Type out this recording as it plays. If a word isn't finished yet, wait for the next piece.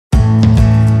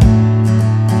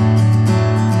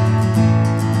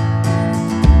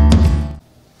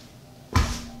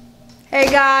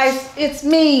Guys, it's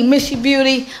me, Mishy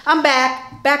Beauty. I'm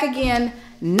back again,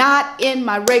 not in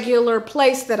my regular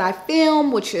place that I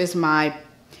film, which is my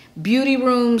beauty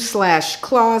room slash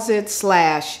closet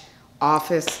slash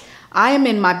office. I am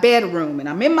in my bedroom, and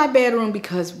I'm in my bedroom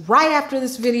because right after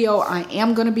this video, I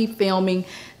am going to be filming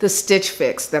the Stitch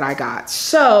Fix that I got.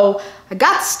 So I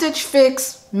got Stitch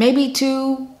Fix maybe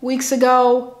 2 weeks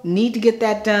ago. Need to get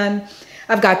that done.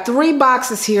 I've got 3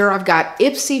 boxes here. I've got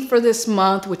Ipsy for this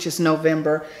month, which is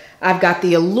November. I've got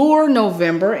the Allure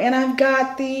November, and I've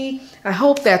got the, I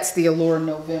hope that's the Allure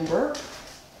November.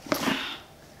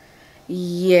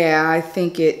 Yeah, I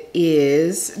think it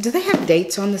is. Do they have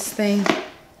dates on this thing?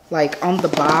 Like on the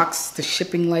box, the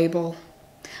shipping label?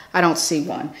 I don't see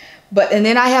one. But, and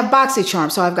then I have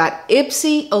BoxyCharm. So I've got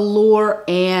Ipsy, Allure,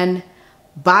 and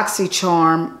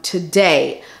BoxyCharm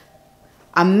today.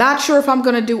 I'm not sure if I'm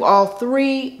gonna do all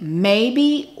 3.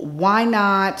 Maybe, why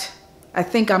not? I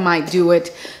think I might do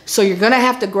it. So you're gonna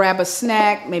have to grab a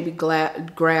snack, maybe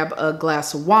grab a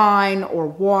glass of wine or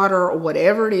water or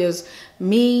whatever it is.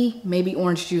 Me, maybe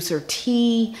orange juice or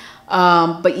tea.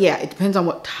 But yeah, it depends on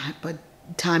what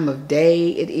time of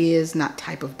day it is. Not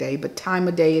type of day, but time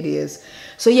of day it is.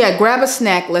 So yeah, grab a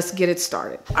snack. Let's get it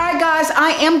started. All right, guys,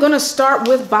 I am gonna start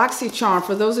with BoxyCharm.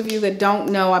 For those of you that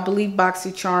don't know, I believe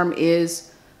BoxyCharm is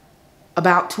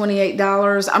about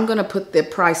 $28. I'm gonna put the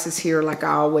prices here like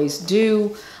I always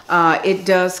do. It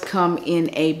does come in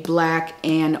a black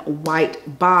and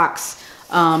white box.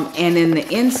 And in the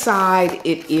inside,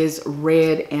 it is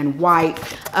red and white.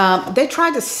 They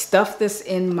tried to stuff this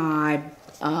in my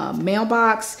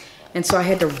mailbox, and so I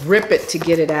had to rip it to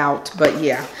get it out. But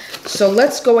yeah, so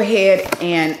let's go ahead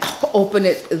and open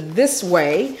it this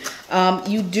way.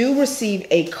 You do receive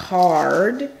a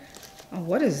card. Oh,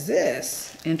 what is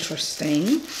this?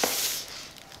 Interesting.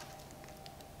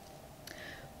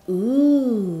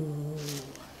 Ooh,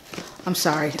 I'm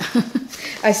sorry.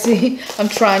 I see, I'm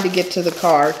trying to get to the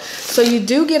card. So you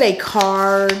do get a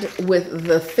card with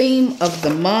the theme of the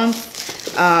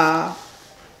month. I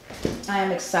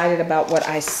am excited about what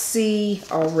I see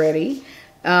already.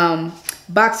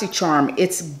 BoxyCharm,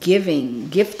 it's giving,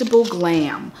 giftable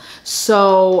glam.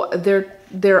 So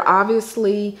they're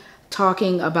obviously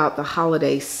talking about the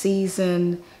holiday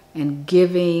season and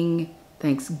giving.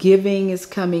 Thanksgiving is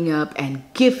coming up, and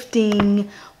gifting,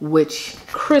 which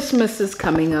Christmas is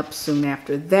coming up soon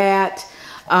after that.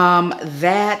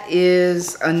 That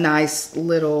is a nice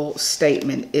little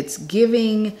statement. It's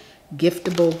giving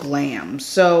giftable glam.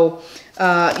 So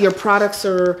your products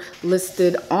are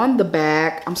listed on the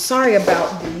back. I'm sorry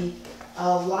about the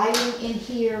lighting in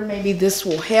here. Maybe this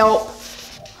will help.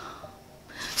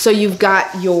 So you've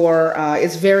got your,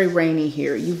 it's very rainy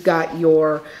here. You've got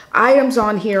your items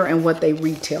on here and what they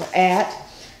retail at.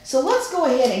 So let's go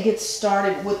ahead and get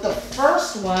started with the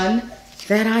first one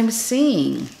that I'm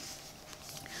seeing.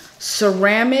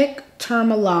 Ceramic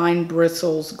Tourmaline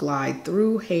Bristles Glide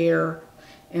Through Hair.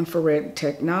 Infrared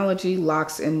technology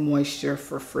locks in moisture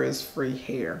for frizz-free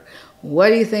hair. What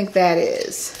do you think that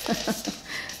is?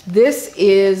 This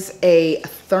is a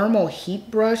thermal heat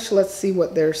brush. Let's see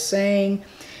what they're saying.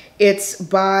 It's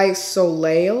by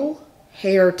Soleil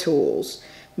Hair Tools.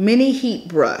 Mini heat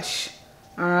brush.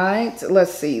 All right,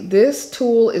 let's see. This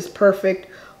tool is perfect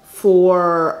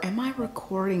for, am I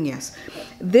recording? Yes.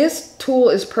 This tool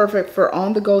is perfect for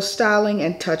on-the-go styling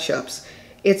and touch-ups.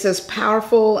 It's as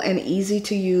powerful and easy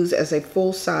to use as a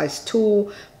full-size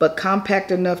tool, but compact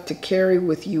enough to carry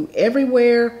with you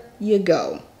everywhere you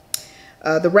go.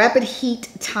 The rapid heat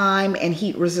time and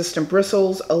heat-resistant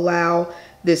bristles allow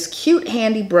this cute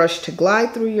handy brush to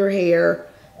glide through your hair.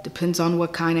 Depends on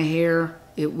what kind of hair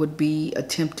it would be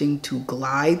attempting to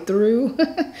glide through.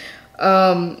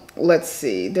 Let's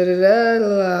see.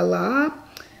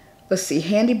 Let's see.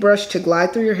 Handy brush to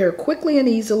glide through your hair quickly and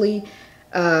easily.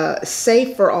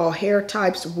 Safe for all hair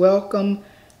types. Welcome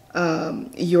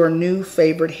your new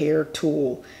favorite hair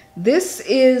tool. This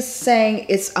is saying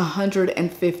it's $150.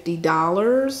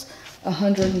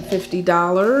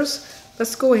 $150.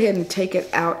 Let's go ahead and take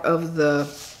it out of the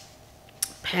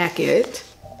packet.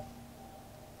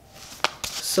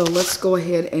 So let's go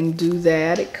ahead and do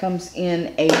that. It comes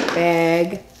in a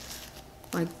bag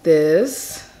like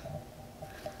this.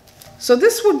 So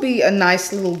this would be a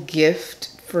nice little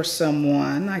gift for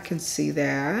someone. I can see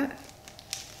that.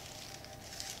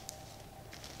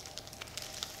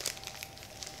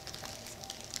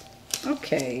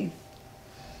 Okay.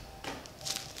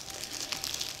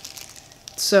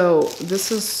 So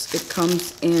this is, it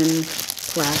comes in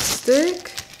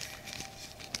plastic.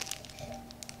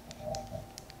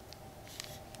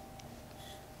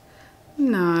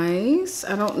 Nice.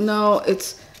 I don't know.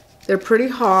 It's They're pretty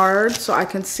hard, so I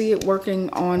can see it working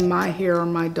on my hair or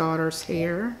my daughter's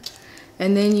hair.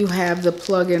 And then you have the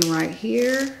plug-in right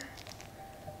here.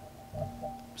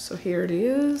 So here it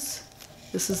is.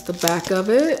 This is the back of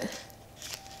it.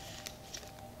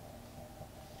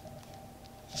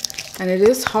 And it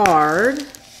is hard.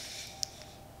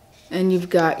 And you've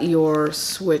got your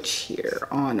switch here,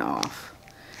 on, off.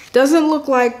 Doesn't look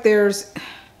like there's,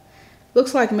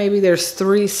 looks like maybe there's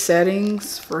 3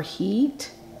 settings for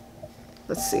heat.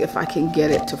 Let's see if I can get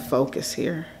it to focus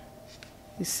here.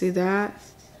 You see that?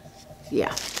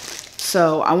 Yeah.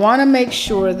 So I want to make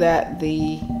sure that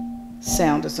the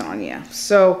sound is on. Yeah.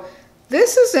 So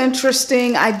this is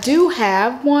interesting. I do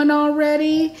have one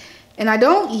already, and I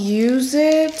don't use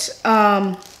it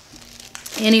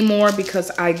anymore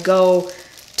because I go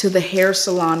to the hair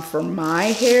salon for my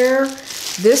hair.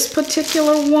 This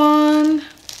particular one,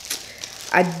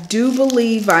 I do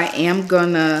believe I am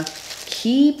gonna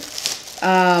keep.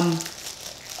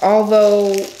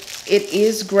 Although it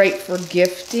is great for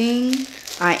gifting,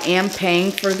 I am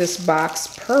paying for this box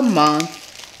per month,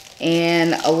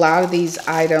 and a lot of these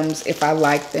items, if I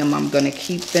like them, I'm going to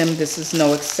keep them. This is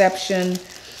no exception.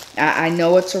 I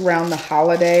know it's around the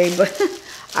holiday, but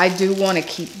I do want to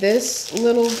keep this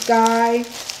little guy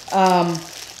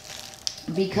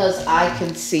because I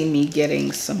can see me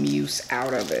getting some use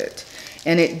out of it.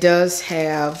 And it does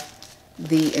have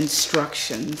the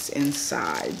instructions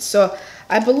inside. So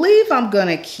I believe I'm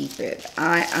gonna keep it.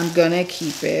 I'm gonna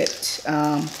keep it.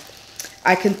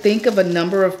 I can think of a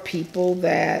number of people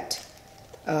that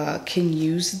can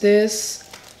use this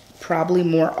probably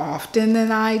more often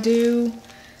than I do,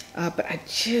 but I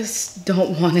just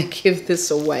don't want to give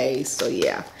this away. So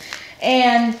yeah.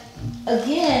 And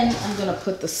again, I'm gonna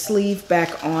put the sleeve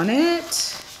back on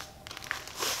it.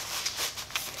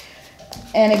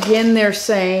 And again, they're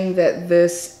saying that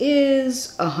this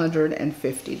is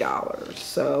 $150.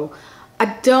 So I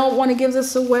don't want to give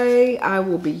this away. I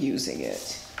will be using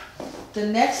it. The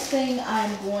next thing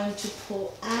I'm going to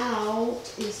pull out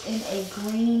is in a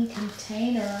green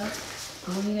container,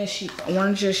 greenish,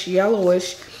 orangish,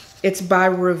 yellowish. It's by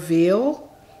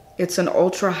Reveal. It's an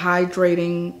ultra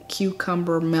hydrating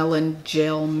cucumber melon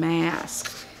gel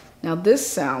mask. Now this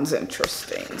sounds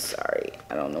interesting. Sorry,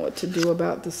 I don't know what to do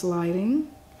about this lighting.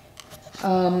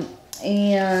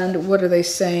 And what are they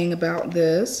saying about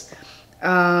this?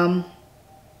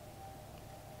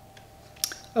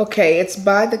 Okay, it's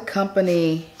by the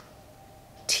company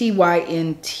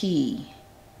TYNT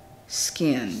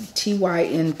Skin.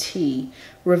 TYNT.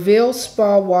 Reveal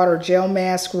Spa Water Gel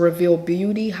Mask. Reveal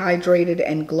Beauty, Hydrated,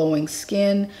 and Glowing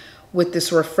Skin with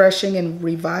this refreshing and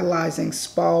revitalizing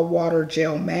spa water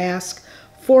gel mask,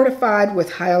 fortified with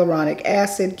hyaluronic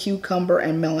acid, cucumber,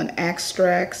 and melon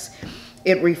extracts.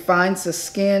 It refines the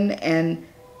skin and,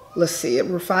 let's see, it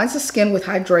refines the skin with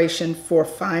hydration for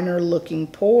finer looking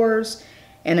pores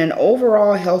and an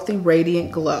overall healthy,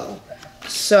 radiant glow.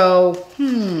 So,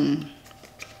 I'm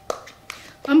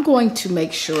going to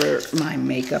make sure my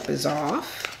makeup is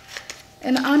off,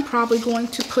 and I'm probably going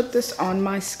to put this on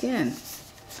my skin.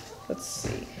 Let's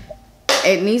see.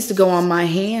 It needs to go on my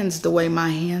hands the way my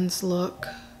hands look.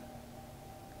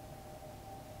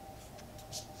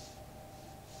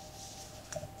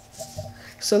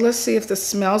 So let's see if this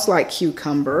smells like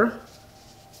cucumber.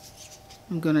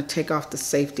 I'm going to take off the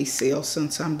safety seal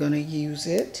since I'm going to use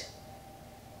it.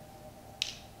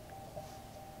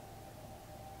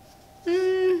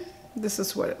 This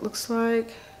is what it looks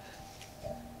like.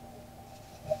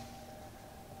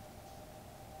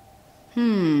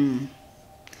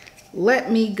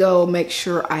 Let me go make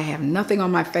sure I have nothing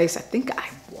on my face. I think I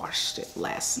washed it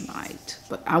last night,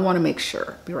 but I want to make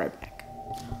sure. Be right back.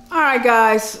 All right,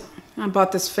 guys. I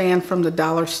bought this fan from the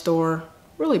dollar store.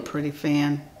 Really pretty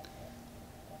fan.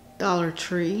 Dollar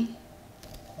Tree.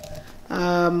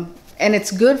 And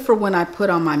it's good for when I put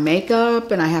on my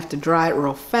makeup and I have to dry it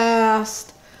real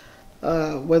fast.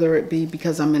 Whether it be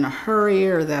because I'm in a hurry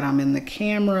or that I'm in the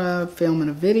camera filming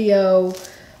a video.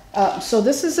 So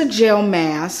this is a gel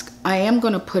mask. I am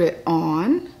going to put it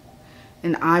on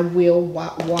and I will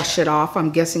wash it off. I'm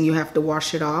guessing you have to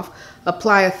wash it off.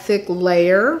 Apply a thick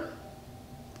layer.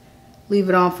 Leave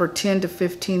it on for 10 to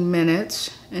 15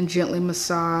 minutes and gently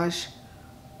massage.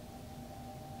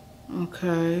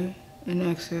 Okay, in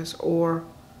excess, or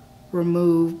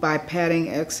remove by patting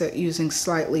excess using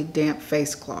slightly damp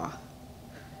face cloth.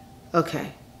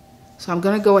 Okay, so I'm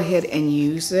going to go ahead and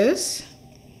use this.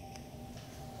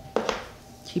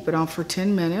 Keep it on for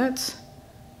 10 minutes.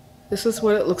 This is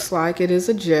what it looks like. It is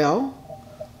a gel.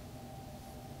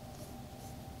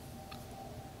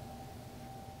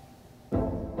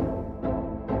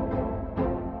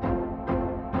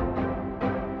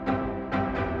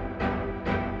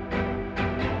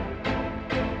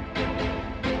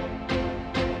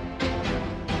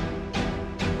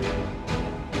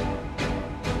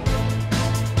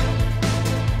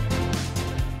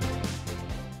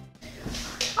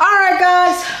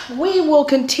 we will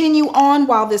continue on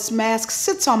while this mask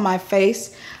sits on my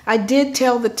face. I did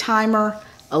tell the timer,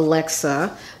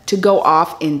 Alexa, to go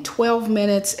off in 12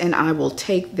 minutes, and I will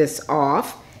take this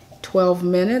off. 12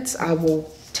 minutes, I will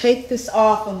take this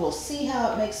off and we'll see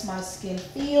how it makes my skin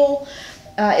feel.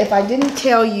 If I didn't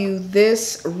tell you,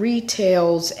 this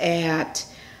retails at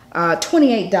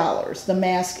 $28. The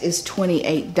mask is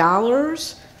 $28.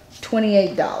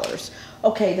 $28.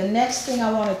 Okay, the next thing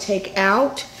I want to take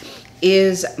out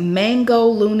is Mango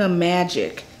Luna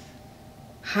Magic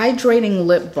Hydrating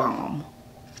Lip Balm.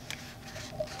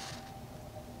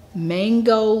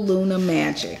 Mango Luna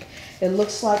Magic. It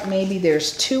looks like maybe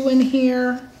there's 2 in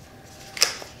here.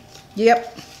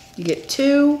 Yep, you get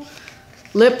 2.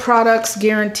 Lip products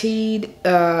guaranteed.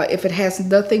 If it has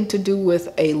nothing to do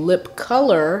with a lip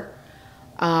color,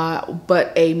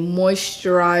 but a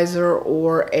moisturizer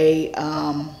or a,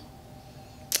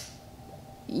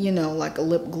 you know, like a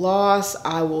lip gloss,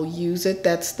 I will use it.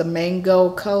 That's the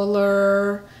mango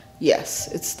color.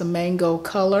 Yes, it's the mango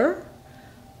color.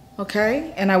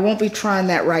 Okay, and I won't be trying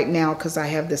that right now because I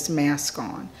have this mask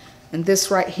on. And this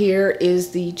right here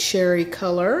is the cherry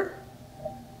color.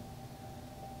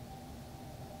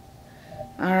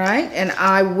 All right, and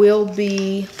I will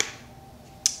be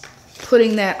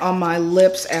putting that on my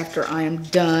lips after I am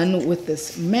done with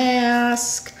this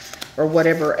mask or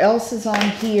whatever else is on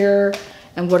here.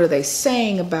 And what are they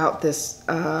saying about this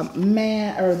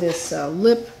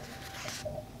lip?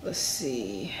 Let's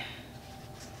see.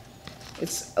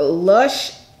 It's a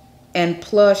Lush and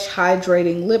Plush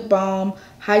Hydrating Lip Balm.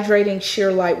 Hydrating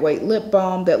sheer lightweight lip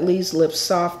balm that leaves lips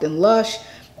soft and lush.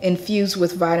 Infused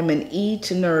with vitamin E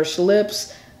to nourish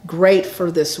lips. Great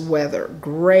for this weather.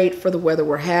 Great for the weather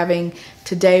we're having.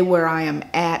 Today where I am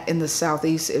at in the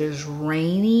southeast, it is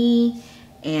rainy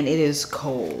and it is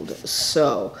cold.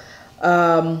 So,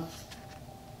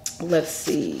 let's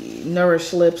see.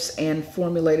 Nourish lips and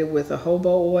formulated with a jojoba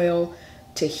oil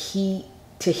to heal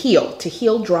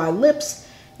dry lips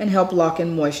and help lock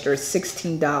in moisture.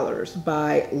 $16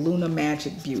 by Luna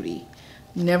Magic Beauty.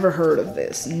 Never heard of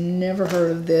this. Never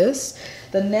heard of this.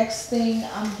 The next thing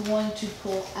I'm going to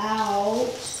pull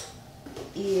out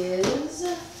is,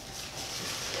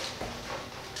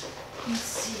 let's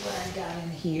see what I got in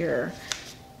here.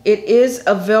 It is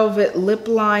a velvet lip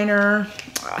liner.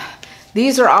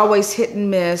 These are always hit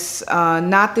and miss.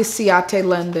 Not the Ciate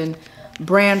London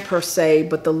brand per se,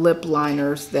 but the lip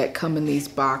liners that come in these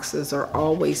boxes are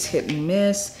always hit and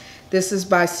miss. This is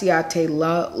by Ciate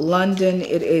London.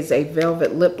 It is a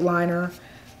velvet lip liner.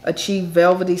 Achieve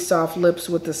velvety soft lips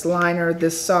with this liner.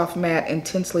 This soft matte,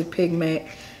 intensely pigmented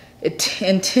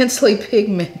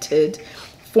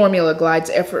formula glides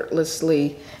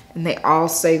effortlessly, and they all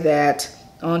say that,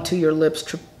 onto your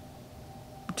lips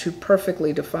to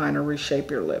perfectly define or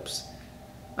reshape your lips.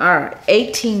 All right,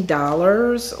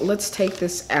 $18. Let's take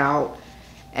this out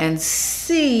and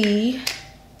see.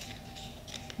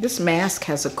 This mask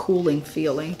has a cooling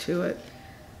feeling to it.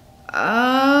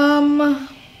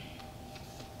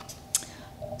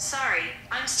 Sorry,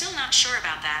 I'm still not sure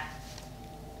about that.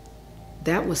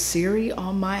 That was Siri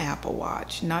on my Apple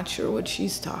Watch. Not sure what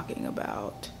she's talking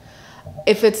about.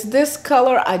 If it's this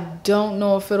color, I don't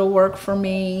know if it'll work for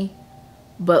me,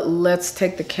 but let's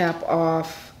take the cap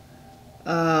off.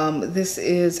 This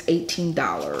is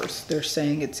 $18. They're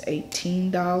saying it's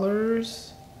 $18.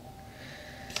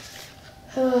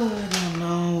 Oh, I don't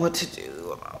know what to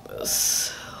do about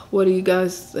this. What do you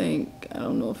guys think? I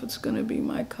don't know if it's gonna be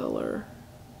my color.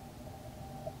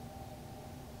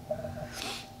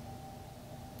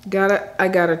 I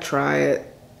gotta try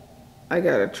it. I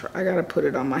gotta put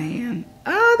it on my hand.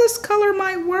 Ah, this color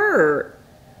might work.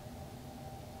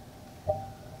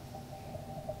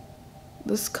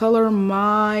 This color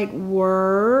might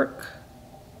work.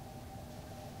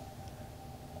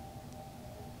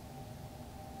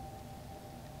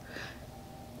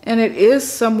 And it is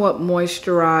somewhat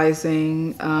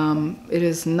moisturizing. It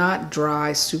is not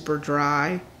dry, super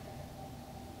dry.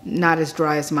 Not as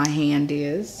dry as my hand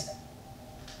is.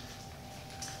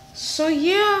 So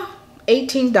yeah,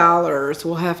 $18.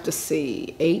 We'll have to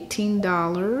see.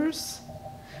 $18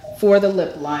 for the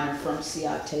lip liner from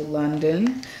Ciate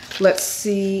London. Let's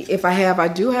see if I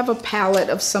do have a palette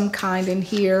of some kind in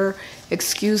here.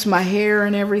 Excuse my hair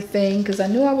and everything, because I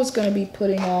knew I was going to be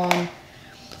putting on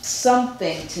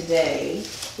something today.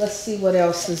 Let's see what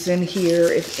else is in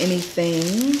here, if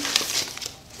anything.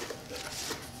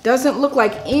 Doesn't look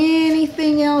like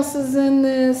anything else is in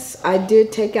this. I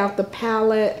did take out the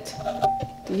palette.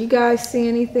 Do you guys see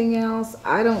anything else?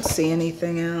 I don't see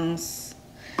anything else.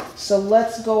 So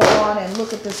let's go on and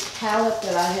look at this palette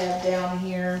that I have down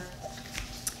here.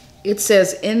 It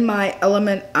says In My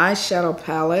Element eyeshadow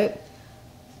palette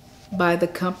by the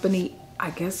company,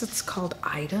 I guess it's called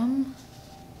Item.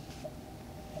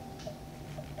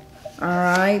 All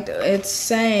right, it's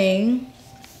saying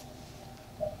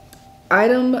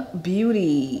Item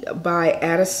Beauty by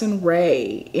Addison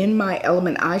Rae. In My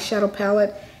Element eyeshadow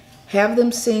palette. Have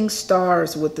them seeing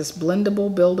stars with this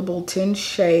blendable, buildable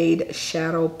 10-shade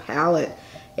shadow palette.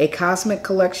 A cosmic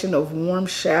collection of warm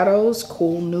shadows,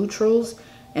 cool neutrals,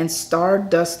 and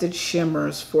star-dusted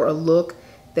shimmers for a look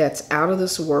that's out of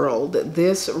this world.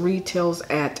 This retails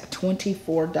at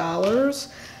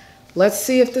 $24. Let's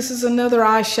see if this is another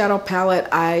eyeshadow palette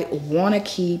I want to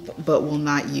keep but will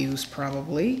not use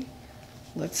probably.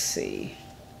 Let's see.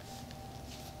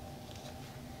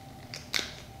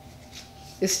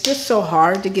 It's just so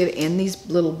hard to get in these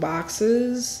little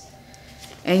boxes,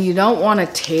 and you don't want to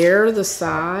tear the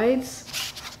sides.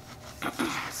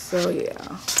 So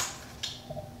yeah.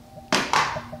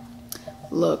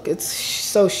 Look, it's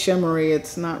so shimmery,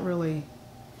 it's not really.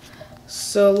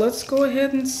 So let's go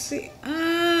ahead and see.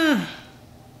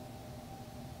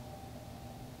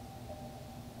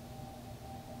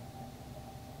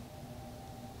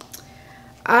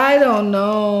 I don't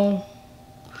know.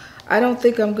 I don't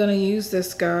think I'm gonna use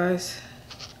this, guys.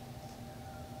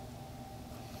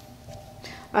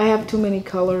 I have too many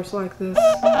colors like this,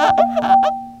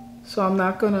 so I'm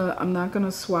not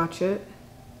gonna swatch it.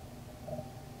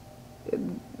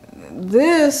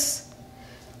 This,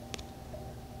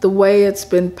 the way it's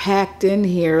been packed in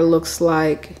here, looks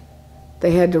like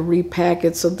they had to repack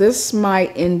it, so this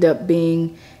might end up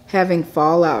having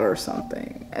fallout or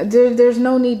something. There's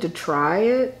no need to try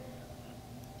it,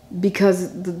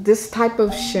 because this type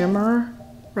of shimmer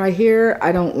right here,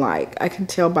 I don't like. I can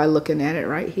tell by looking at it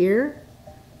right here.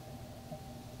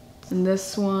 And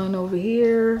this one over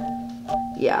here,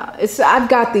 yeah, I've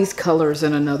got these colors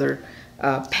in another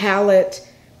palette,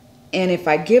 and if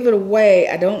I give it away,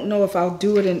 I don't know if I'll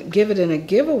do it and give it in a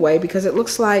giveaway, because it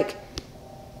looks like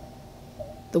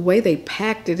the way they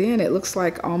packed it in, it looks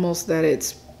like almost that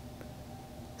it's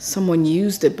someone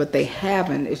used it, but they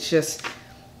haven't. It's just,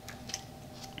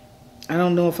 I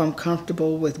don't know if I'm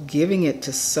comfortable with giving it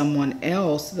to someone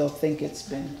else. They'll think it's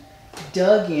been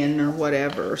dug in or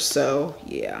whatever. So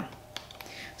yeah.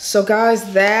 So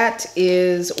guys, that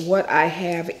is what I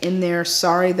have in there.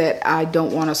 Sorry that I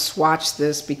don't want to swatch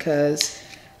this, because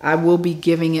I will be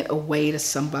giving it away to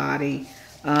somebody.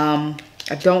 I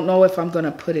don't know if I'm going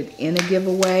to put it in a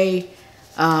giveaway.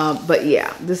 But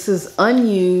yeah, this is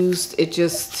unused. It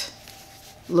just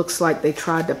looks like they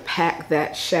tried to pack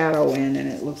that shadow in, and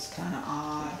it looks kind of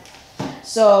odd.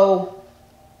 So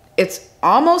it's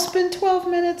almost been 12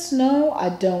 minutes. No, I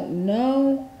don't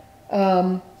know.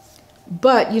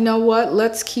 But you know what?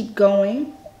 Let's keep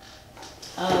going.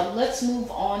 Let's move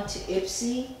on to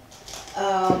Ipsy.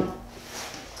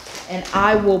 And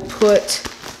I will put,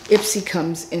 Ipsy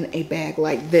comes in a bag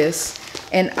like this.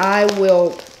 And I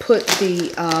will put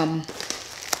the,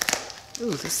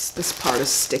 ooh, this part is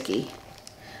sticky.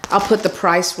 I'll put the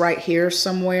price right here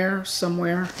somewhere.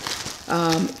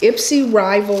 Ipsy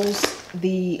rivals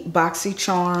the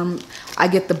BoxyCharm. I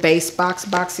get the base box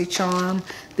BoxyCharm.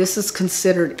 This is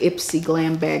considered Ipsy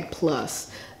GlamBag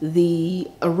Plus. The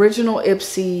original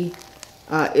Ipsy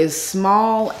is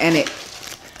small, and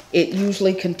it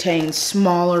usually contains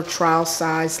smaller trial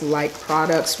size like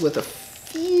products with a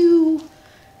few,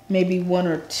 maybe one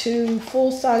or two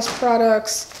full-size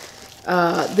products.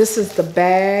 This is the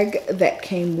bag that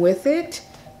came with it.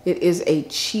 It is a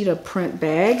cheetah print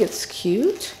bag. It's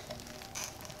cute.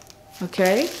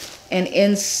 Okay. And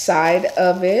inside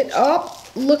of it, oh,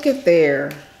 look at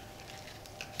there.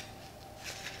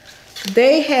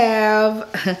 They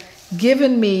have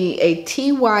given me a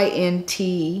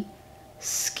TYNT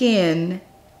Skin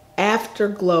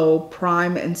Afterglow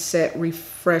Prime and Set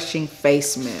Refreshing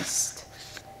Face Mist.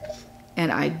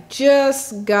 And I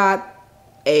just got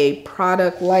a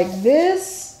product like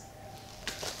this.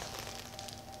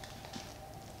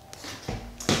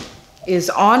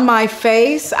 Is on my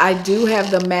face. I do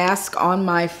have the mask on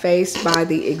my face by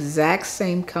the exact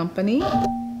same company.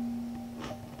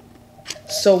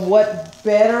 So what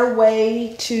better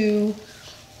way to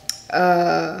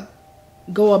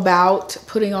go about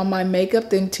putting on my makeup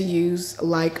than to use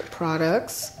like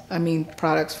products. I mean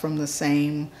products from the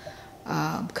same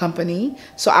company.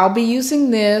 So I'll be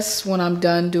using this when I'm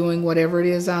done doing whatever it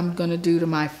is I'm going to do to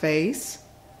my face.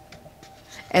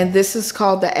 And this is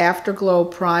called the Afterglow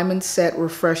Prime and Set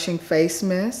Refreshing Face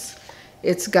Mist.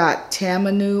 It's got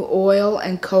tamanu oil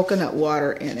and coconut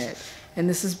water in it. And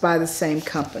this is by the same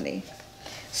company.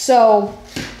 So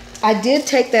I did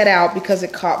take that out because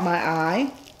it caught my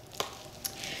eye.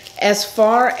 As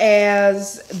far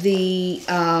as the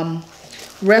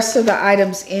rest of the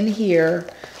items in here,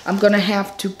 I'm gonna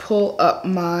have to pull up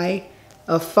my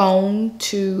phone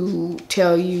to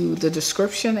tell you the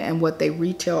description and what they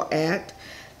retail at.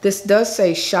 This does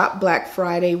say Shop Black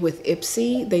Friday with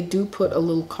Ipsy. They do put a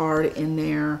little card in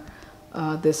there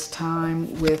this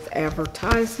time with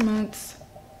advertisements.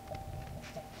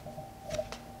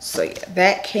 So yeah,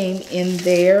 that came in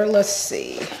there. Let's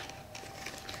see.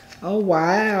 Oh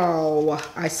wow,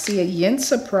 I see a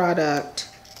Yinsa product.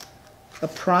 A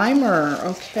primer.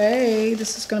 Okay,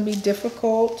 this is going to be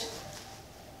difficult.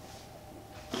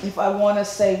 If I want to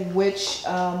say which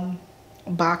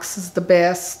box is the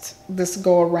best this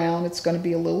go around, it's going to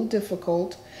be a little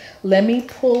difficult. Let me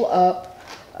pull up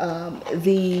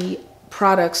the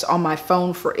products on my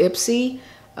phone for Ipsy.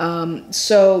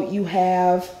 So you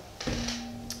have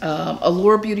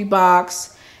Allure Beauty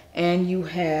Box, and you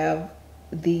have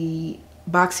the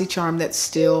BoxyCharm that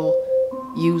still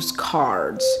use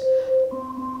cards.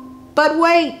 But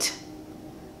wait,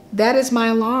 that is my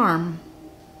alarm.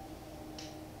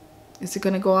 Is it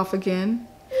going to go off again?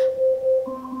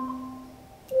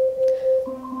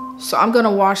 So I'm going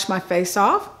to wash my face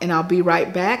off and I'll be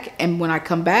right back. And when I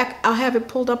come back, I'll have it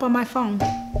pulled up on my phone. All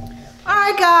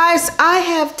right, guys, I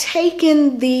have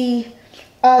taken the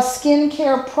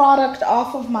skincare product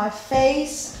off of my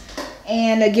face.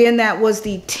 And again, that was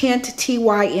the Tint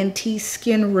TYNT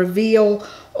Skin Reveal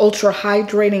Ultra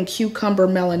Hydrating Cucumber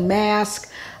Melon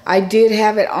Mask. I did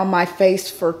have it on my face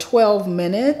for 12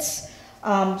 minutes.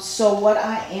 So what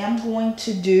I am going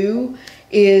to do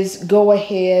is go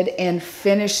ahead and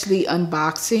finish the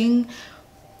unboxing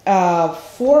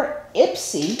for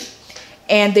Ipsy.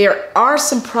 And there are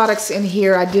some products in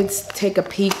here. I did take a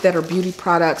peek that are beauty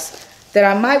products that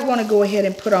I might want to go ahead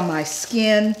and put on my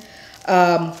skin.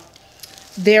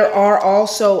 There are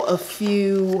also a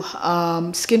few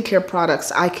skincare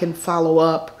products I can follow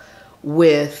up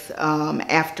with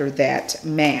after that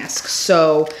mask.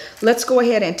 So let's go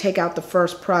ahead and take out the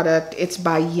first product. It's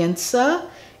by Yinsa.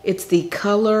 It's the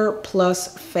Color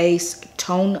Plus Face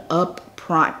Tone Up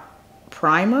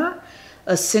Primer.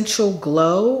 Essential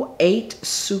Glow 8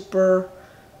 Super,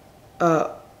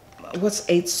 what's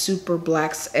 8 Super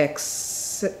Blacks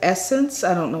Essence?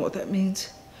 I don't know what that means.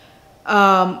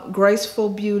 Graceful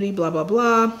Beauty, blah, blah,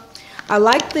 blah. I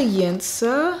like the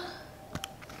Yinsa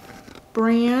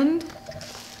brand.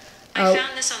 I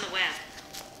found this on the web.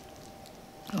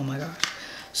 Oh my gosh.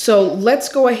 So let's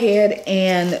go ahead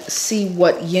and see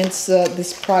what Yinsa,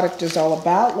 this product, is all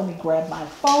about. Let me grab my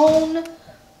phone.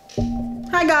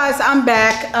 Hi guys, I'm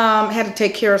back. Had to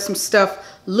take care of some stuff.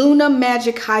 Luna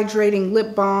Magic Hydrating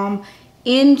Lip Balm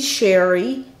in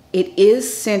Cherry. It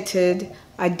is scented.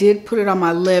 I did put it on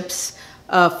my lips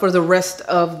for the rest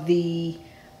of the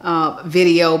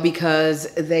video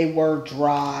because they were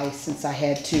dry since I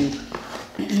had to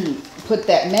put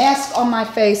that mask on my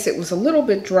face. It was a little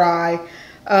bit dry.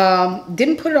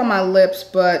 Didn't put it on my lips,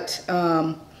 but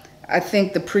I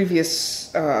think the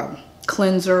previous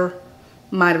cleanser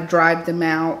might have dried them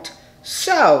out.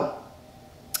 So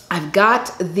I've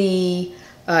got the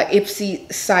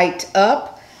Ipsy site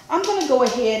up. I'm going to go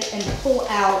ahead and pull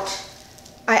out.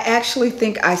 I actually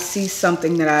think I see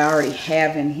something that I already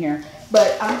have in here,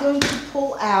 but I'm going to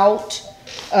pull out,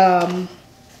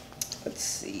 let's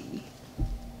see,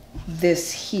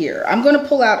 this here. I'm going to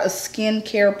pull out a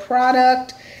skincare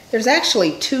product. There's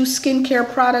actually 2 skincare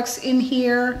products in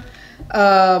here.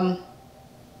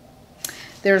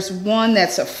 There's one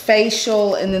that's a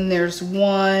facial, and then there's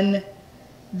one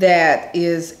that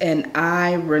is an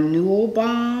eye renewal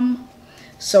balm.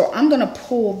 So I'm going to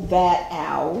pull that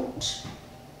out.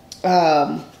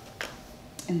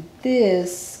 And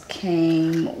this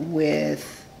came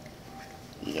with,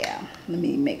 yeah, let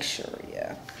me make sure,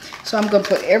 yeah. So I'm going to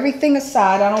put everything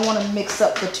aside. I don't want to mix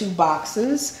up the 2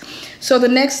 boxes. So the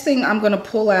next thing I'm going to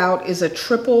pull out is a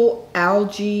triple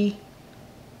algae,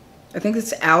 I think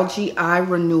it's Algae Eye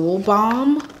Renewal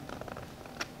Balm.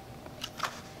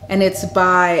 And it's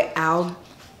by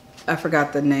I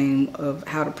forgot the name of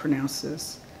how to pronounce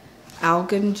this.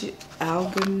 Alganist.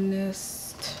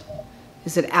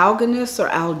 Is it Alganist or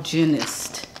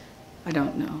Alginist? I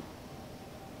don't know.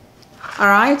 All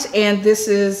right, and this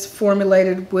is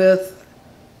formulated with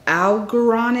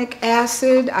alguronic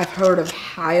acid. I've heard of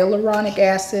hyaluronic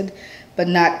acid, but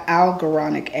not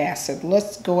alguronic acid.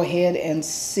 Let's go ahead and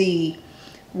see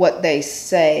what they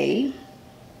say.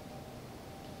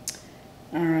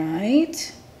 All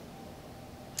right.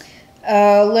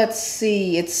 Let's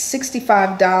see, it's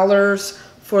 $65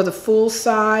 for the full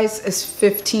size. It's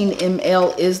 15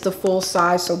 ml is the full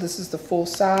size, so this is the full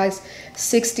size.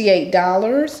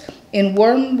 $68. In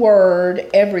one word,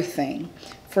 everything.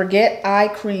 Forget eye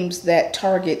creams that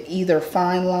target either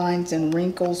fine lines and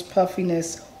wrinkles,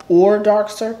 puffiness, or dark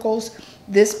circles.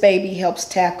 This baby helps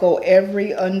tackle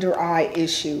every under eye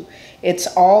issue. It's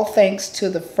all thanks to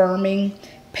the firming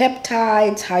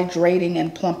peptides, hydrating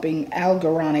and plumping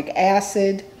hyaluronic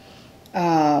acid,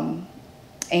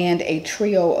 and a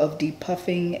trio of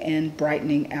depuffing and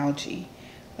brightening algae.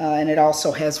 And it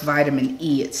also has vitamin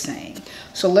E, it's saying.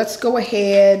 So let's go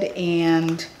ahead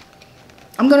and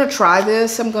I'm gonna try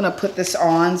this. I'm gonna put this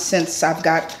on since I've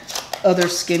got other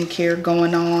skincare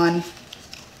going on.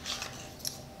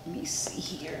 Let me see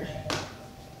here.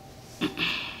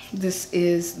 This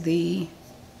is the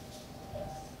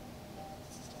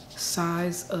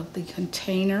size of the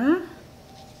container.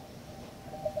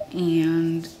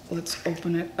 And let's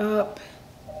open it up.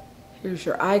 Here's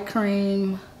your eye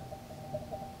cream.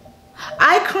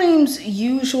 Eye creams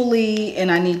usually, and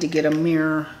I need to get a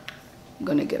mirror. I'm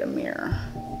gonna get a mirror.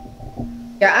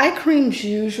 Yeah, eye creams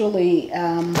usually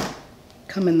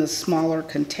come in the smaller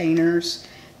containers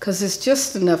because it's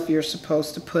just enough you're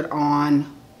supposed to put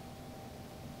on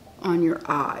your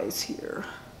eyes here.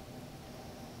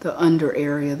 The under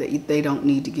area that they don't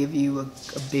need to give you a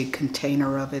big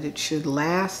container of it. It should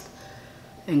last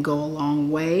and go a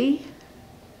long way.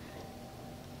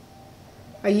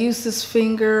 I use this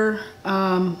finger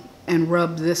and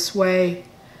rub this way.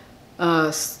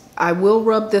 I will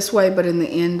rub this way, but in the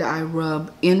end I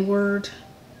rub inward.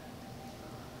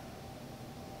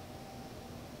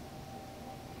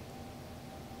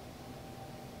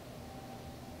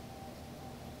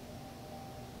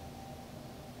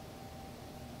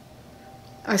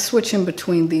 I switch in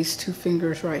between these two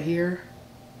fingers right here.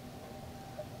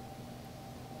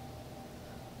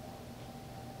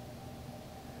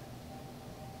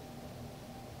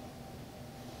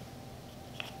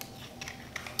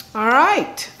 All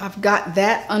right, I've got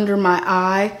that under my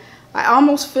eye. I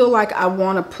almost feel like I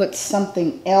want to put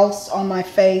something else on my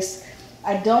face.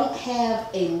 I don't have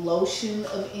a lotion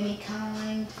of any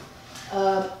kind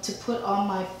to put on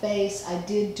my face. I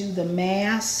did do the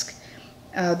mask,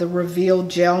 the Reveal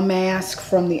Gel Mask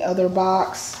from the other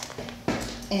box.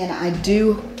 And I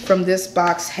do, from this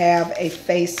box, have a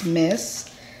face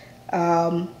mist.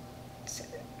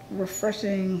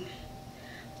 Refreshing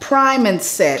Prime and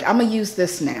Set. I'm gonna use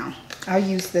this now. I'll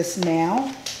use this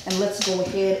now. And let's go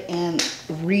ahead and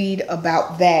read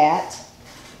about that.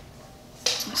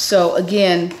 So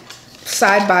again,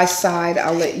 side by side,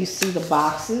 I'll let you see the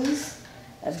boxes.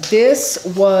 This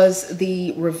was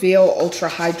the Reveal Ultra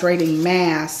Hydrating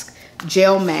Mask,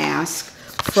 Gel Mask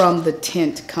from the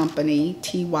Tint Company,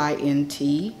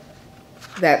 T-Y-N-T.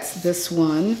 That's this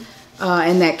one.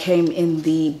 And that came in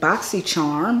the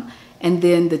BoxyCharm. And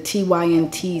then the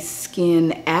TYNT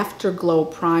Skin Afterglow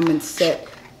Prime and Set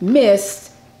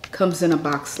Mist comes in a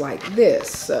box like this.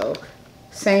 So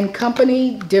same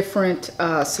company, different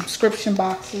subscription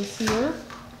boxes here.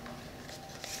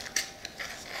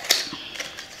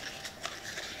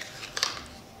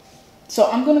 So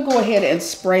I'm gonna go ahead and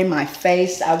spray my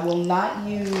face. I will not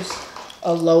use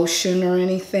a lotion or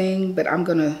anything, but I'm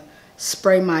gonna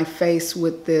spray my face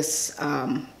with this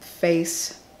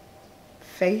face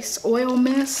oil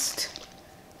mist.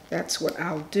 That's what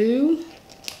I'll do.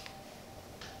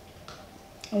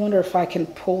 I wonder if I can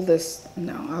pull this.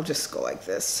 No, I'll just go like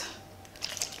this.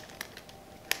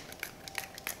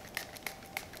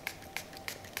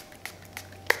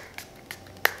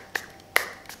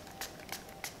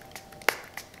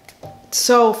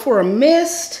 So for a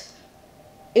mist,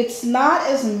 it's not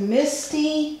as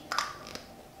misty.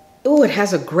 Oh, it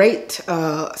has a great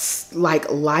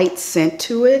like light scent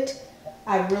to it.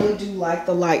 I really do like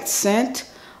the light scent.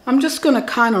 I'm just gonna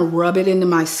kind of rub it into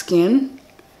my skin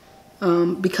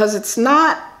because it's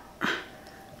not,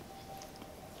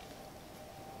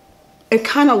 it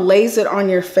kind of lays it on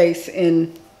your face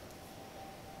in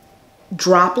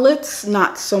droplets,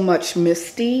 not so much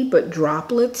misty, but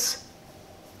droplets.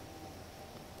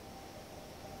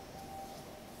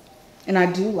 And I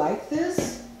do like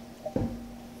this.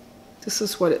 This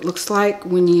is what it looks like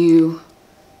when you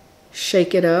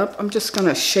shake it up. I'm just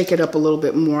gonna shake it up a little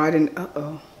bit more. I didn't,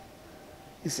 uh-oh.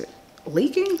 Is it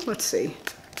leaking? Let's see.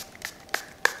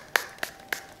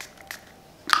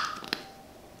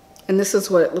 And this is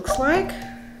what it looks like.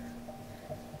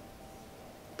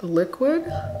 The liquid.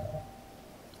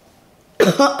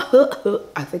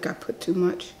 I think I put too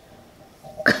much.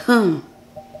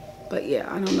 But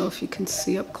yeah, I don't know if you can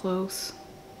see up close.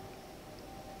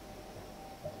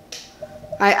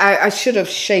 I should have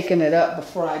shaken it up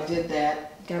before I did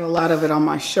that. Got a lot of it on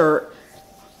my shirt.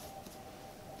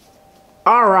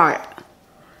 All right.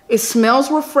 It smells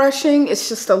refreshing. It's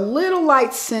just a little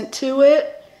light scent to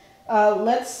it.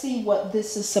 Let's see what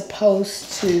this is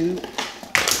supposed to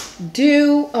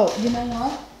do. Oh, you know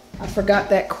what? I forgot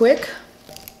that quick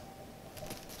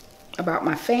about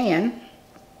my fan.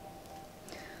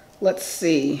 Let's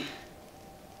see.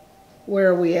 Where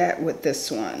are we at with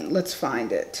this one? Let's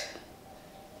find it.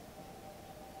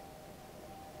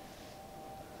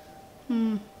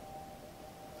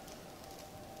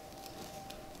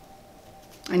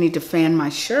 I need to fan my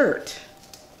shirt.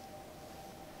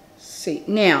 See,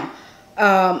 now,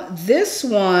 this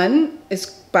one is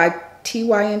by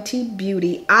TYNT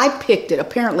Beauty. I picked it.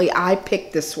 Apparently, I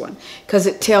picked this one because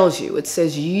it tells you. It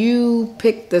says you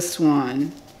picked this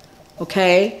one.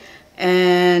 Okay?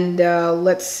 And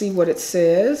let's see what it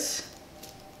says.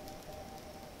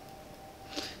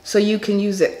 So you can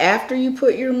use it after you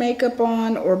put your makeup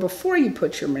on or before you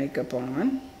put your makeup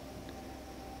on.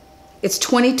 It's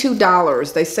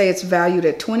 $22. They say it's valued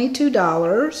at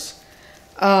 $22.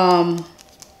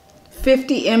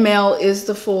 50 ml is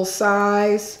the full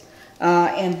size.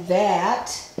 And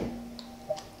that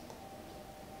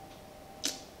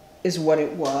is what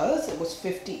it was. It was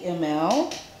 50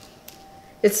 ml.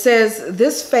 It says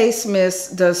this face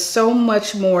mist does so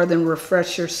much more than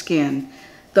refresh your skin.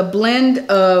 The blend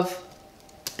of,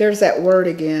 there's that word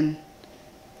again,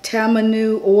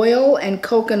 tamanu oil and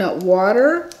coconut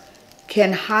water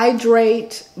can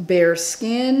hydrate bare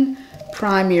skin,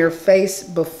 prime your face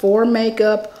before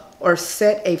makeup, or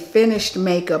set a finished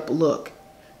makeup look.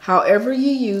 However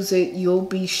you use it, you'll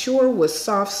be sure with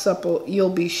soft, supple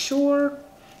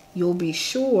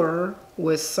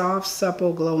with soft,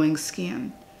 supple, glowing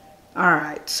skin. All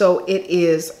right, so it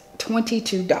is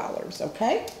 $22,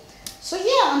 okay? So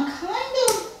yeah, I'm kind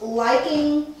of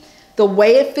liking the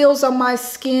way it feels on my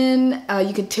skin.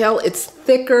 You can tell it's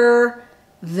thicker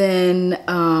than,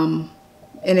 and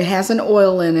it has an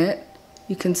oil in it.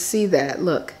 You can see that,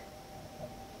 look.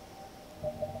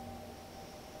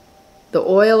 The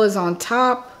oil is on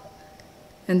top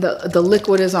and the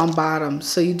liquid is on bottom.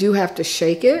 So you do have to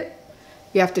shake it.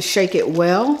 You have to shake it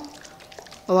well.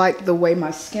 I like the way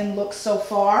my skin looks so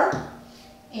far.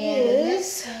 And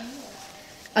this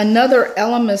another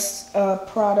Elemis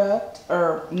product,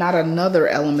 or not another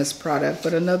Elemis product,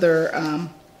 but another,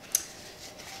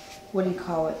 what do you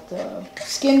call it? The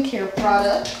skincare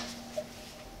product.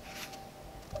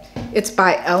 It's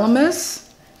by Elemis.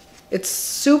 It's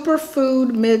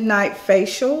Superfood Midnight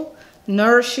Facial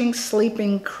Nourishing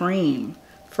Sleeping Cream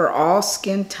for all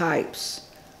skin types.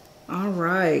 All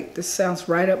right, this sounds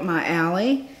right up my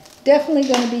alley. Definitely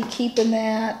going to be keeping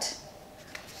that.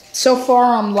 So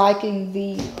far, I'm liking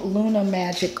the Luna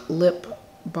Magic Lip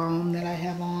Balm that I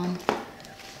have on.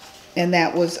 And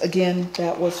that was, again,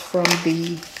 that was from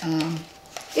the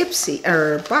Ipsy,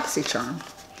 or BoxyCharm.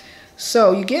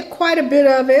 So you get quite a bit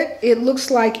of it. It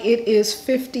looks like it is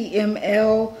 50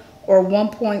 ml or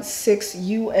 1.6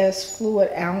 US fluid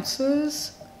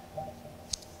ounces.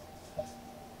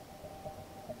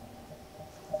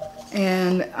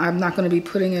 And I'm not going to be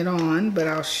putting it on, but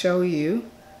I'll show you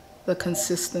the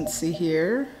consistency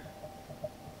here.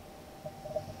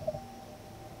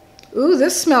 Ooh,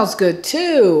 this smells good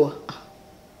too.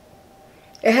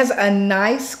 It has a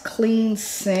nice clean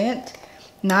scent,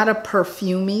 not a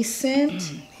perfumey scent.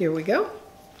 Here we go.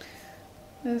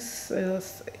 Let's see.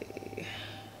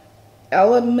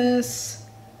 Elemis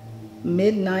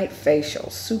Midnight Facial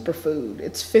Superfood.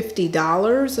 It's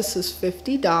 $50. This is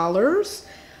 $50.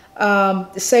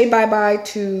 Say bye-bye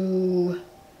to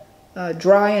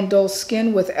dry and dull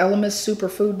skin with Elemis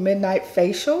Superfood Midnight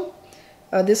Facial.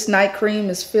 This night cream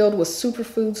is filled with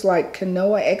superfoods like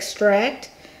quinoa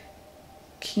extract,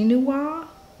 quinoa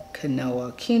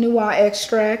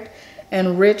extract,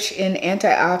 and rich in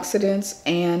antioxidants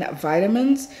and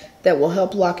vitamins that will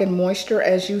help lock in moisture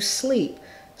as you sleep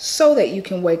so that you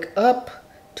can wake up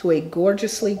to a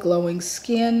gorgeously glowing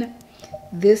skin.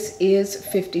 This is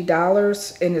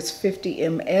 $50 and it's 50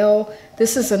 ml.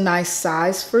 This is a nice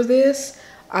size for this.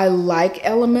 I like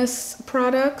Elemis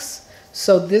products,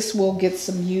 so this will get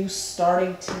some use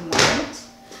starting tonight.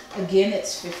 Again,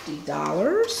 it's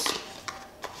 $50.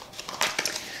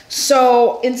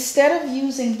 So instead of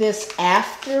using this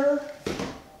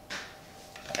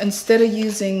instead of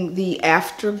using the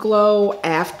Afterglow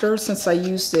after, since I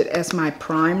used it as my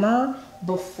primer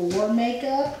before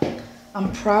makeup,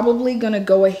 I'm probably going to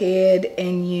go ahead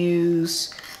and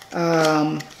use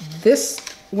this.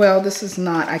 Well, this is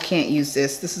not, I can't use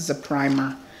this. This is a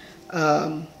primer.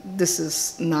 This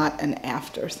is not an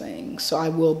after thing, so I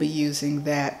will be using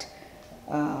that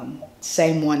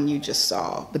same one you just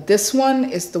saw. But this one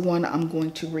is the one I'm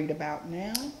going to read about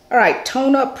now. All right,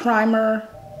 Tone Up Primer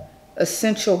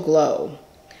Essential Glow.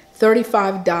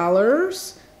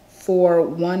 $35 for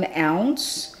 1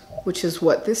 ounce, which is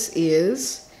what this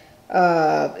is.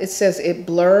 It says it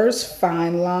blurs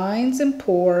fine lines and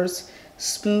pores,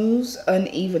 smooths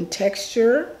uneven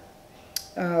texture,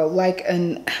 like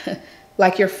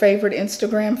your favorite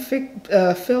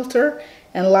Instagram filter,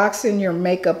 and locks in your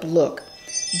makeup look.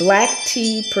 Black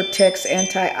tea protects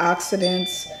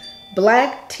antioxidants.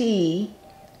 Black tea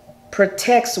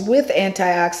protects with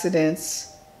antioxidants.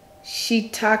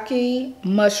 Shiitake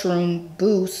mushroom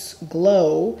boosts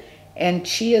glow, and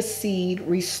chia seed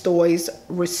restores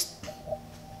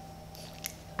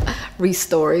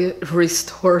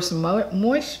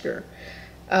moisture.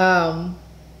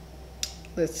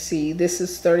 Let's see, this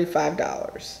is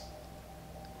 $35.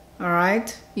 All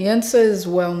right, Yensa is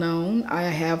well known. I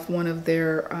have one of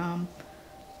their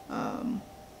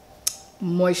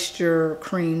moisture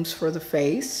creams for the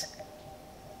face.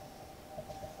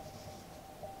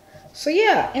 So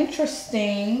yeah,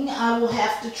 interesting. I will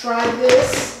have to try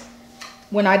this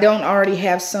when I don't already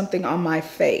have something on my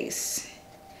face.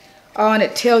 Oh, and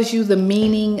it tells you the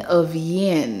meaning of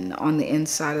yin on the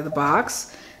inside of the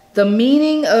box. The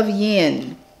meaning of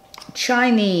yin,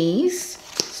 Chinese,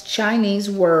 it's a Chinese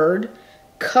word,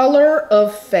 color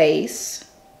of face.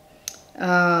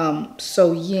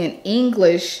 So yin,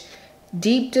 English,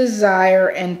 deep desire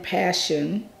and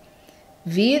passion.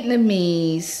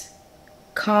 Vietnamese,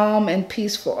 calm and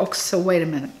peaceful. Oh, so wait a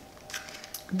minute.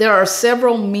 There are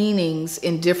several meanings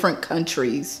in different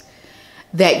countries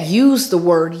that use the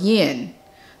word yin.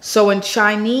 So in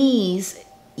Chinese,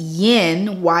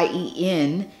 yin,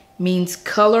 Y-E-N, means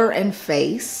color and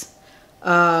face.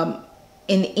 In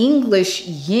English,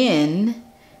 yin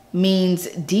means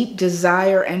deep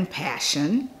desire and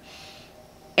passion.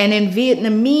 And in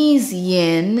Vietnamese,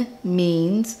 yin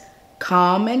means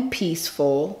calm and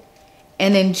peaceful.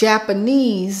 And in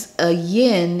Japanese, a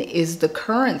yen is the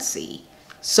currency.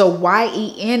 So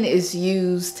Y-E-N is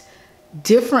used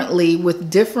differently with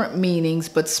different meanings,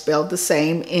 but spelled the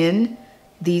same in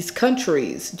these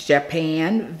countries: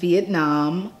 Japan,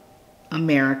 Vietnam,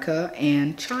 America,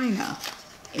 and China.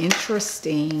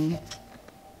 Interesting.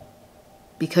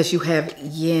 Because you have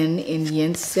yin in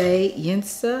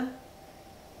yinsa,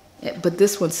 but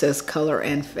this one says color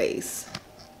and face.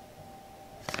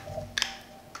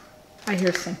 I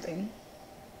hear something.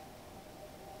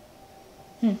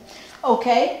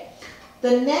 Okay.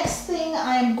 The next thing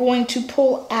I'm going to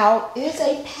pull out is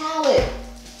a palette.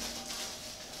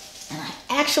 And I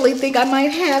actually think I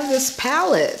might have this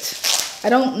palette. I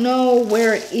don't know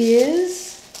where it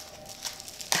is.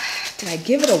 Did I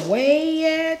give it away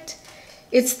yet?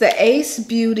 It's the Ace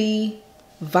Beauty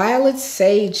Violet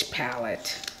Sage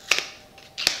palette.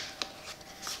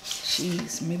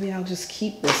 Jeez, maybe I'll just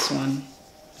keep this one.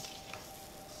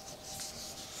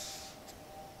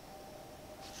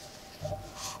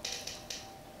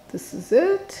 This is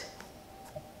it.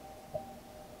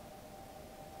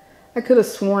 I could have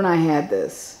sworn I had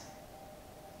this.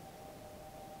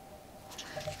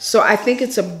 So I think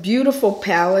it's a beautiful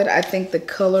palette. I think the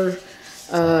color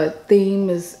theme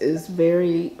is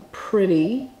very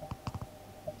pretty.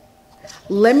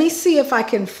 Let me see if I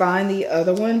can find the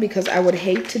other one, because I would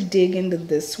hate to dig into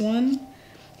this one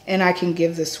and I can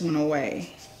give this one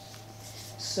away.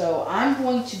 So I'm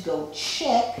going to go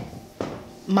check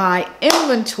my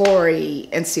inventory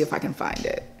and see if I can find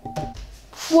it.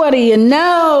 What do you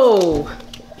know?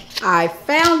 I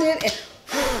found it.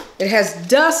 It has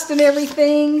dust and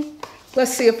everything.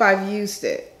 Let's see if I've used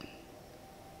it.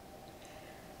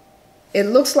 It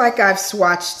looks like I've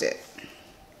swatched it.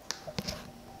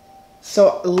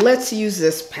 So let's use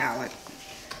this palette.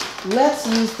 Let's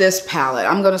use this palette.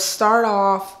 I'm going to start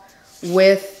off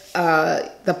with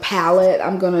the palette.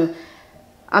 I'm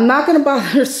not going to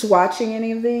bother swatching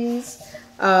any of these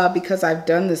because I've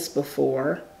done this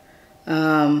before.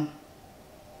 Yeah.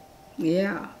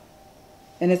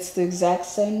 And it's the exact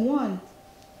same one.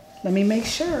 Let me make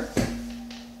sure.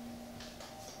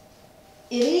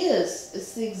 It is.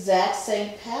 It's the exact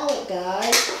same palette,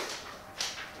 guys.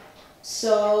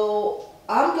 So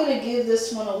I'm going to give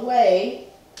this one away.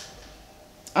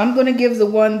 I'm going to give the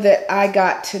one that I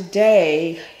got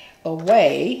today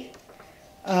away.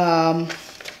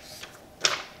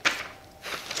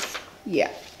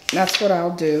 Yeah, that's what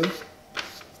I'll do.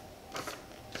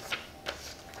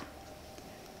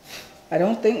 I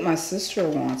don't think my sister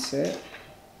wants it.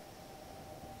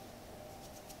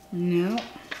 No.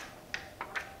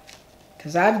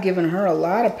 because I've given her a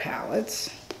lot of palettes.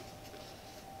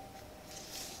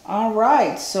 All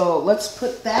right, so let's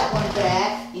put that one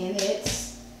back in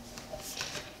its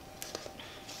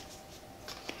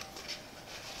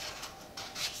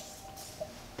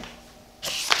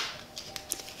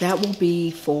that will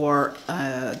be for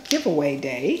a giveaway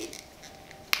day.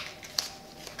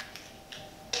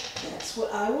 That's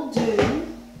what I will do.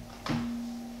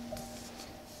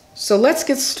 So let's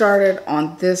get started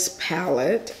on this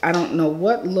palette. I don't know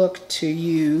what look to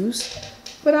use,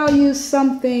 but I'll use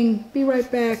something. Be right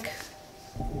back.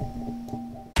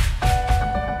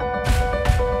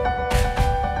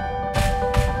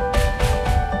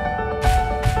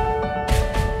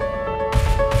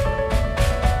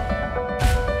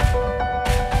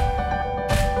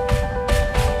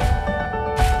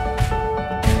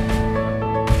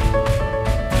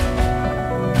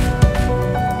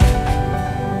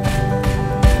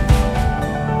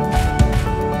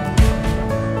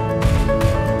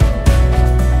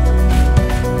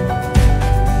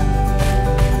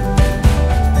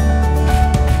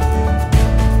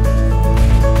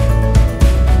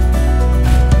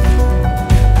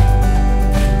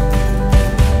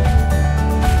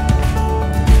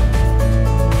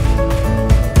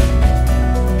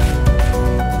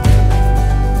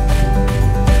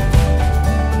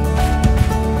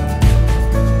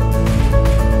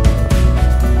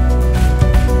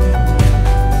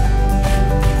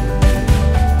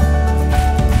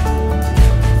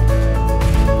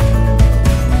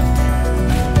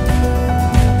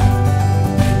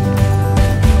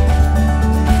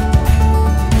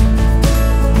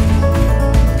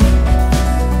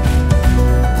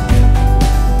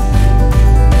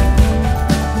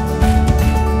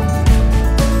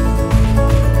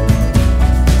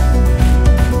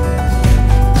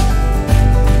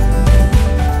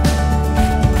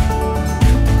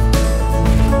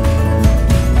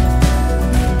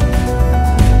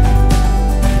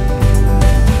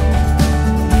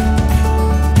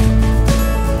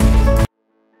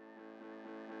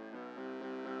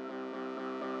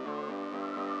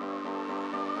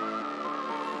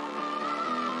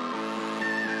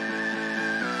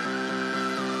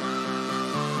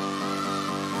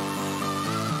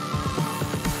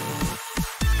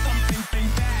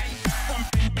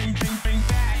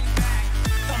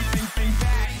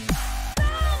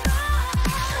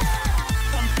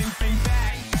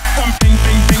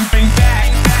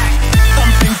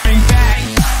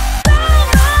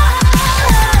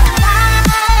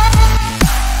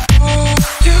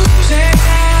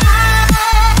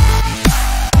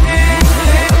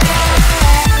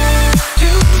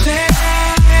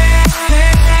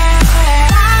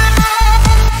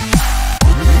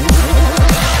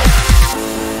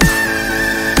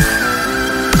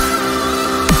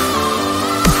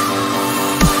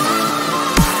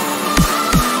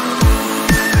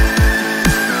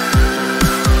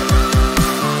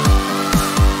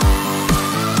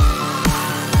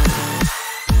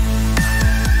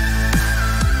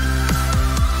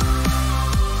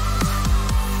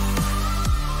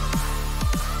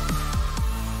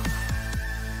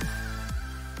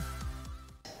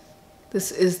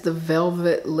 This is the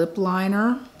Velvet Lip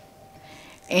Liner.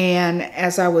 And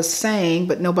as I was saying,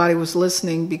 but nobody was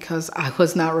listening because I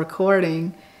was not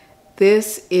recording,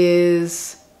 this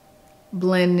is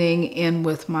blending in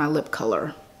with my lip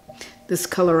color. This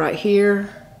color right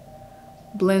here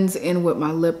blends in with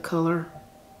my lip color.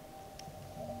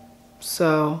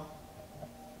 So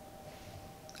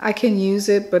I can use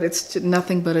it, but it's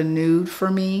nothing but a nude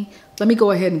for me. Let me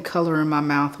go ahead and color in my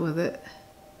mouth with it.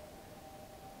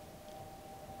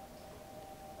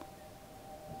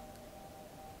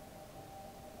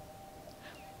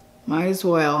 Might as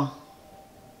well.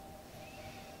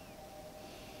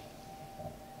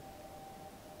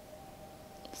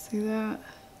 See that?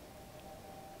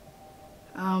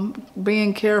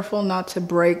 Being careful not to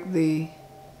break the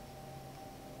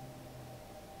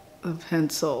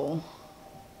pencil.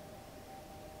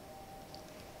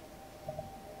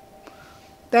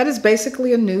 That is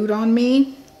basically a nude on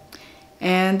me,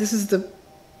 and this is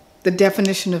the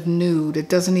definition of nude. It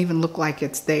doesn't even look like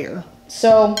it's there.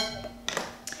 So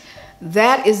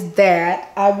that is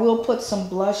that. I will put some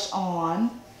blush on.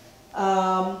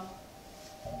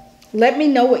 Let me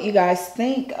know what you guys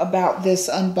think about this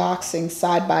unboxing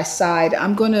side by side.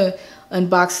 I'm going to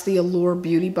unbox the Allure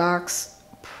Beauty Box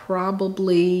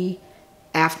probably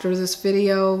after this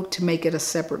video to make it a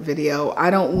separate video.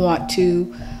 I don't want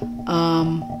to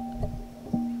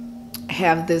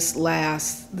have this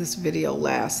video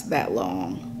last that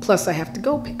long. Plus I have to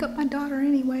go pick up my daughter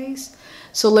anyways.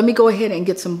 So let me go ahead and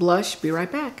get some blush. Be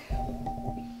right back.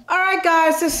 All right. right,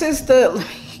 guys, this is the, let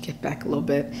me get back a little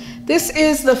bit. This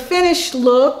is the finished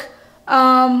look.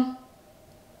 I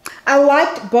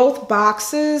liked both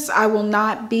boxes. I will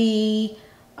not be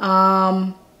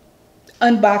unboxing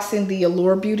the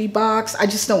Allure Beauty box. I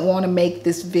just don't want to make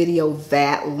this video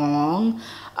that long.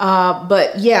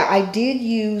 But yeah, I did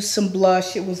use some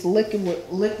blush. It was liquid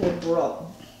blush.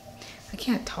 I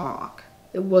can't talk.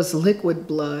 It was liquid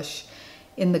blush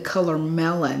in the color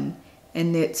Melon,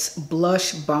 and it's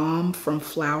Blush Bomb from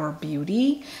Flower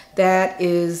Beauty. That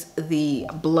is the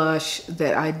blush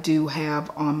that I do have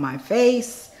on my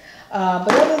face. But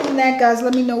other than that, guys,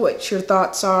 let me know what your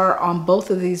thoughts are on both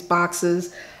of these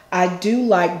boxes. I do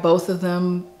like both of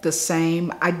them the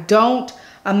same. I'm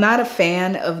not a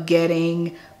fan of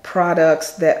getting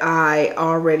products that I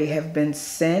already have been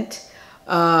sent,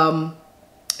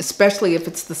 especially if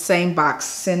it's the same box,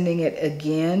 sending it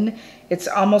again. It's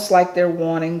almost like they're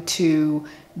wanting to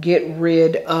get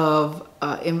rid of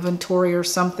inventory or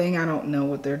something. I don't know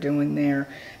what they're doing there.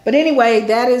 But anyway,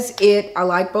 that is it. I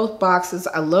like both boxes.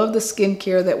 I love the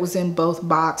skincare that was in both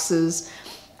boxes.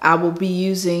 I will be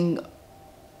using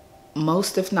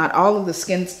most, if not all, of the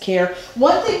skincare.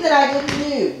 One thing that I didn't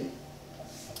do,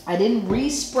 I didn't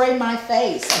respray my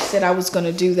face. I said I was going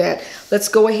to do that. Let's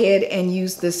go ahead and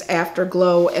use this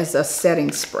Afterglow as a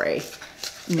setting spray.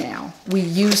 Now, we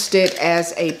used it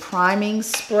as a priming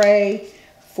spray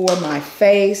for my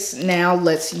face. Now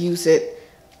let's use it.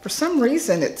 For some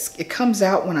reason, it comes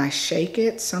out when I shake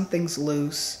it. Something's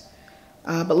loose.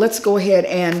 But let's go ahead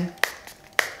and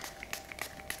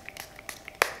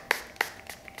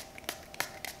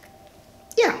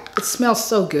yeah, it smells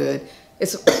so good.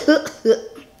 It's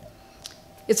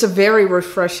it's a very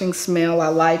refreshing smell. I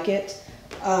like it.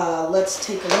 Let's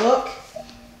take a look.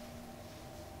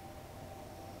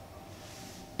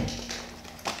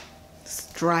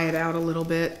 Let's dry it out a little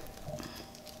bit.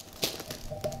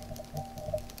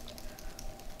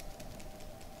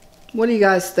 What do you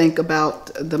guys think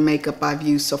about the makeup I've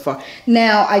used so far?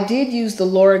 Now, I did use the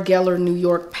Laura Geller New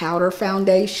York Powder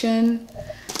Foundation.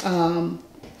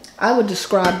 I would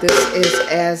describe this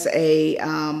as a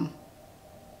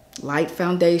light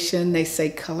foundation. They say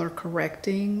color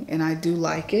correcting, and I do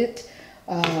like it.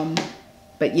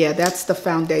 But yeah, that's the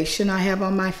foundation I have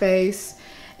on my face.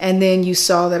 And then you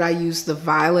saw that I used the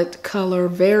violet color,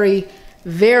 very,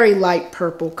 very light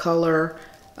purple color.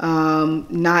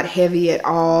 Not heavy at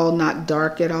all, not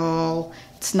dark at all.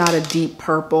 It's not a deep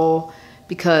purple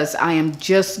because I am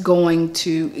just going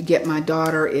to get my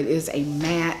daughter. It is a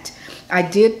matte. I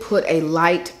did put a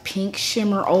light pink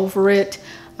shimmer over it.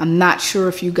 I'm not sure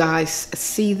if you guys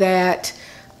see that.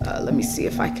 Let me see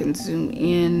if I can zoom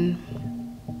in.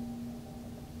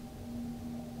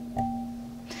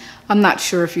 I'm not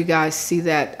sure if you guys see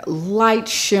that light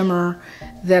shimmer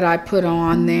that I put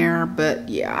on there, but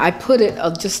yeah, I put it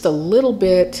just a little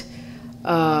bit.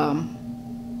 But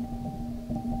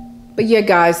yeah,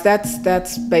 guys,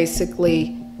 that's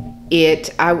basically it.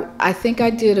 I think I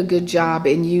did a good job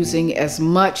in using as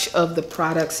much of the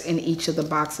products in each of the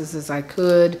boxes as I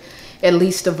could, at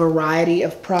least a variety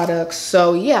of products.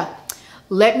 So yeah,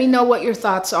 let me know what your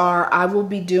thoughts are. I will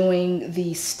be doing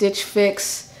the Stitch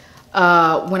Fix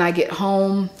when I get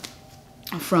home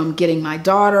from getting my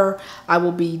daughter. I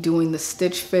will be doing the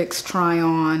Stitch Fix try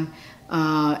on,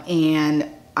 and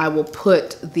I will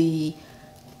put the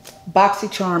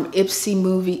BoxyCharm Ipsy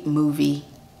movie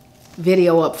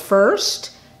video up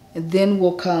first, and then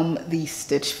will come the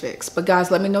Stitch Fix. But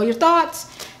guys, let me know your thoughts,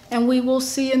 and we will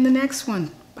see you in the next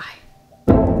one.